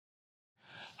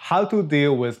how to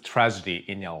deal with tragedy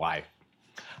in your life.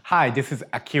 Hi, this is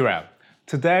Akira.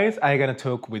 Today I'm gonna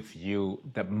talk with you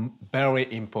the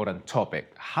very important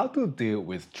topic: how to deal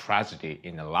with tragedy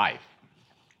in your life,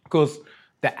 because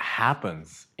that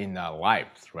happens in our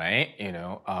lives, right?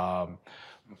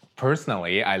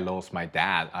 Personally, I lost my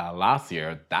dad last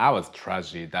year. That was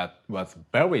tragedy. That was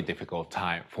very difficult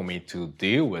time for me to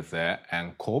deal with it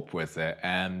and cope with it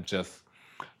and just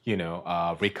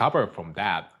recover from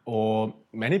that. Or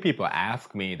many people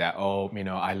ask me that, oh,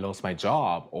 I lost my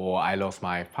job, or I lost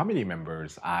my family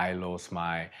members, I lost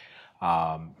my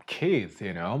kids.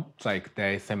 It's like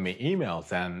they send me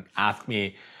emails and ask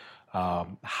me,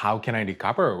 how can I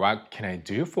recover? What can I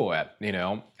do for it?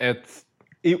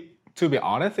 It. To be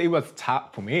honest, it was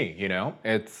tough for me.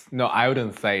 It's no, I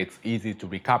wouldn't say it's easy to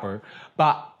recover,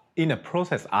 but in the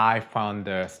process, I found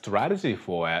the strategy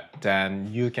for it. Then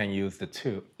you can use the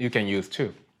two. You can use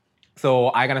too.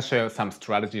 So I'm gonna share some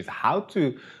strategies how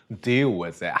to deal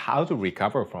with it, how to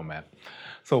recover from it.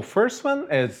 So first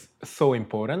one is so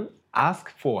important.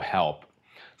 Ask for help.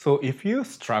 So if you're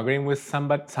struggling with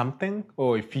something,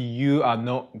 or if you are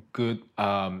not good,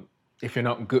 if you're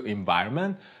not good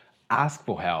environment, ask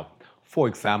for help. For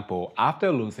example,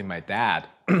 after losing my dad,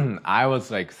 I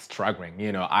was like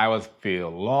struggling. I was feel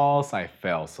lost. I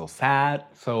felt so sad.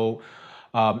 So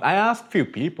I asked few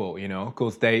people,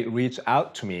 because they reached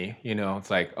out to me. It's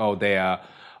like, oh, they are,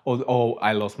 oh,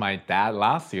 I lost my dad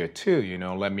last year too.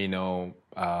 Let me know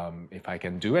if I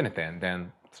can do anything.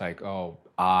 Then it's like, oh,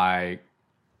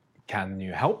 can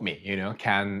you help me?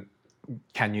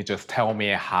 Can you just tell me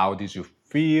how did you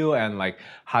feel and like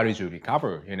how did you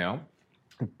recover?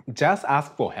 Just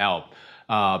ask for help.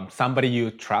 Somebody you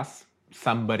trust,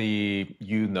 somebody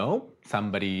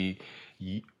somebody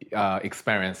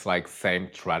experience like same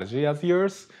strategy as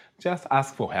yours. Just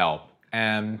ask for help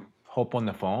and hop on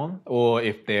the phone, or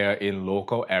if they're in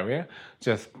local area,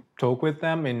 just talk with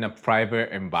them in a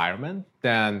private environment.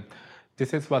 Then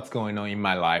this is what's going on in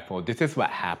my life, or this is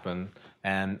what happened,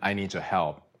 and I need your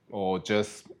help. Or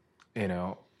just you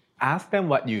know ask them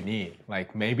what you need.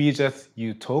 Like maybe just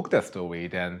you talk the story,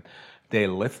 then they're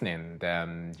listening,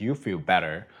 then you feel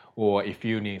better. Or if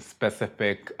you need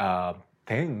specific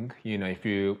thing, if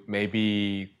you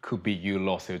maybe could be you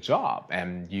lost your job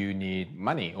and you need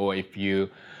money, or if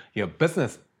your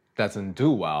business doesn't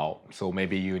do well, so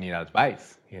maybe you need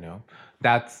advice.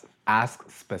 That's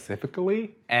ask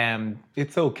specifically, and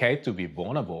it's okay to be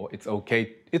vulnerable. It's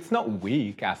okay. It's not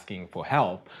weak asking for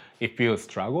help. If you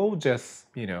struggle, just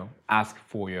ask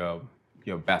for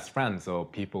your best friends or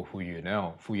people who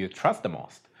you trust the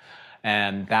most,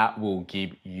 and that will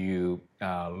give you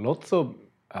lots of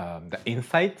the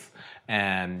insights,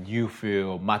 and you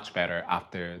feel much better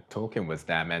after talking with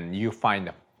them, and you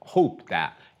find hope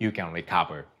that you can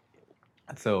recover.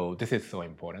 So this is so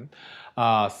important.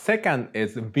 Second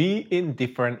is be in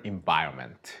different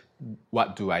environment.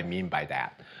 What do I mean by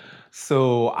that?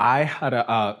 So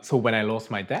so when I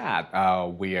lost my dad,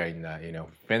 we are in a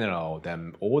funeral.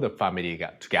 Then all the family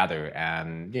got together,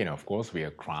 and of course we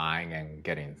are crying and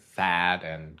getting sad,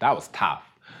 and that was tough.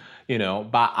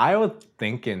 But I was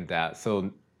thinking that,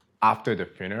 so after the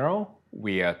funeral,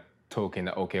 we are talking,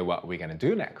 okay, what we're gonna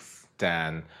do next.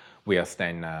 Then we are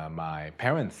staying my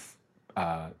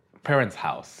uh, parents'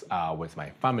 house with my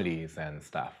families and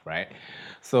stuff, right?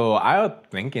 So I was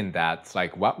thinking that's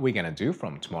like what we're gonna do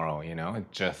from tomorrow.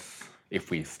 Just if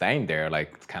we staying there,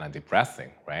 like it's kind of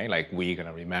depressing, right? Like we're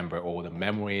gonna remember all the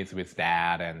memories with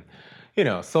dad, and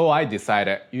So I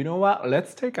decided, what?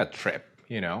 Let's take a trip.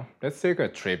 Let's take a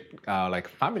trip, like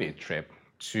family trip,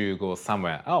 to go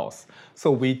somewhere else.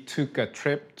 So we took a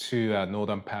trip to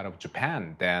northern part of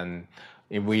Japan. Then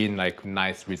we in like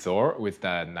nice resort with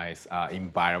the nice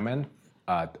environment,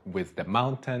 with the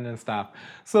mountain and stuff.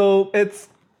 So it's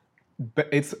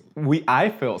we I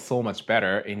feel so much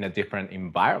better in a different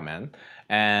environment,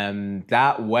 and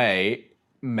that way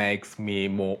makes me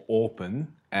more open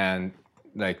and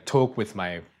like talk with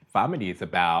my families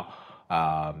about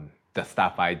the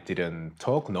stuff I didn't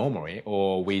talk normally,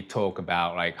 or we talk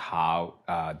about like how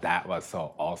that was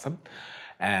so awesome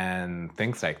and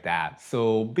things like that.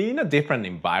 So being a different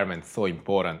environment is so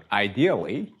important.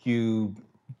 Ideally, you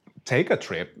take a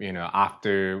trip,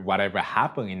 after whatever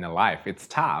happened in your life. It's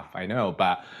tough, I know,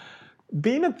 but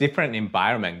being a different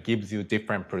environment gives you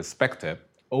different perspective.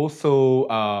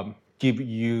 Also, give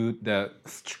you the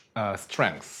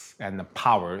strengths and the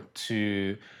power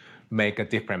to make a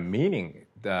different meaning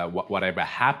whatever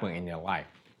happened in your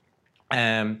life.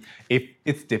 And if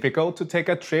it's difficult to take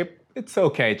a trip, it's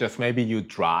okay. Just maybe you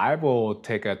drive or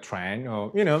take a train, or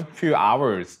few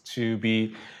hours to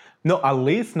be, no, at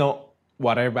least not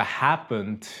whatever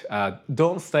happened,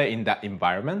 don't stay in that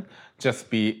environment. Just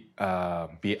be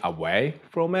away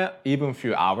from it. Even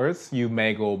few hours, you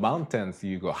may go mountains,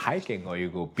 you go hiking, or you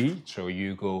go beach, or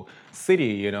you go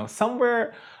city.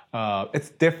 Somewhere it's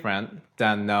different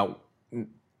than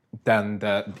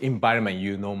the environment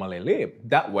you normally live.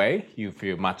 That way, you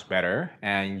feel much better,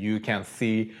 and you can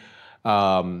see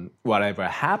whatever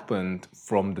happened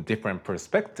from the different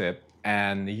perspective,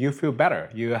 and you feel better.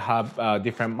 You have a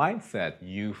different mindset.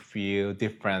 You feel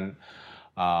different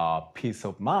peace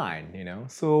of mind.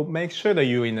 So make sure that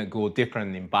you're in a good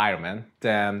different environment.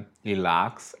 Then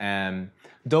relax and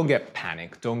don't get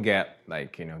panic. Don't get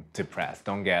depressed.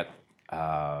 Don't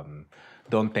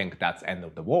think that's end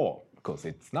of the world, because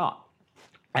it's not.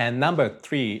 And number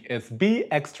 3 is be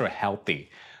extra healthy.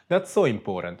 That's so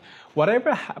important.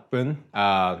 Whatever happened,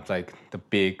 like the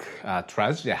big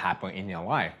tragedy happened in your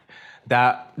life,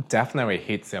 that definitely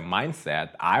hits your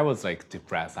mindset. I was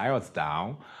depressed. I was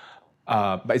down.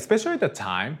 But especially at the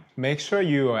time, make sure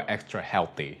you are extra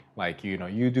healthy.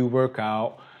 You do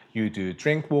workout, you do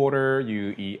drink water,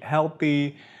 you eat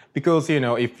healthy. Because,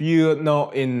 if you're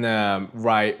not in the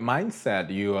right mindset,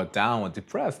 you are down or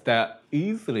depressed, that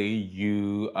easily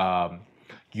you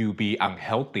be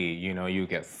unhealthy, you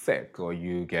get sick or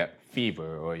you get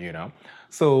fever or.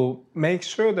 So make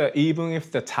sure that even if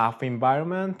it's a tough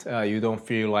environment, you don't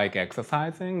feel like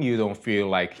exercising, you don't feel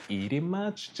like eating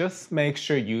much, just make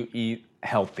sure you eat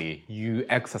healthy, you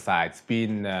exercise, be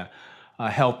in a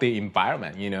healthy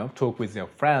environment, talk with your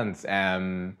friends,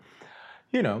 and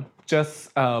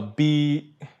just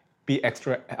be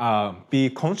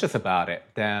conscious about it.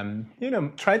 Then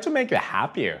try to make it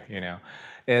happier.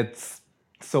 It's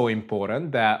so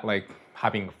important that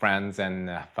having friends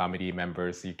and family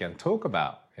members you can talk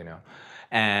about.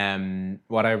 And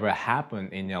whatever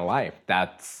happened in your life,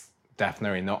 that's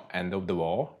definitely not end of the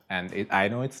world. And I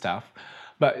know it's tough,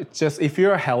 but it's just if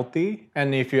you're healthy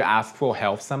and if you ask for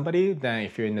help somebody, then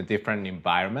if you're in a different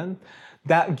environment,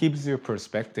 that gives you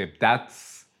perspective.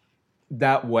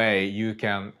 That way you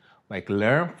can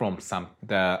learn from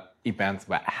the events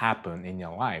that happen in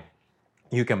your life.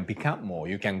 You can become more,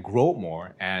 you can grow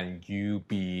more, and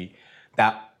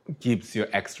that gives you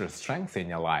extra strength in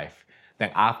your life.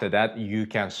 Then after that, you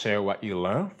can share what you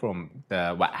learned from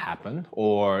what happened,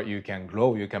 or you can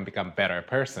grow, you can become a better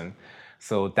person.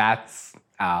 So that's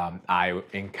I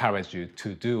encourage you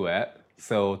to do it.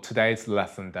 So today's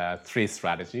lesson, the 3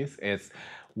 strategies, is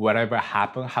whatever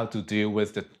happened, how to deal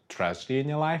with the tragedy in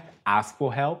your life, ask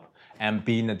for help, and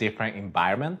be in a different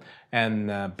environment,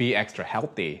 and be extra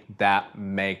healthy. That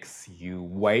makes you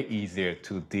way easier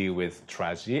to deal with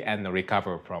tragedy and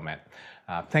recover from it.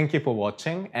 Thank you for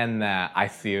watching, and I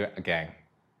see you again.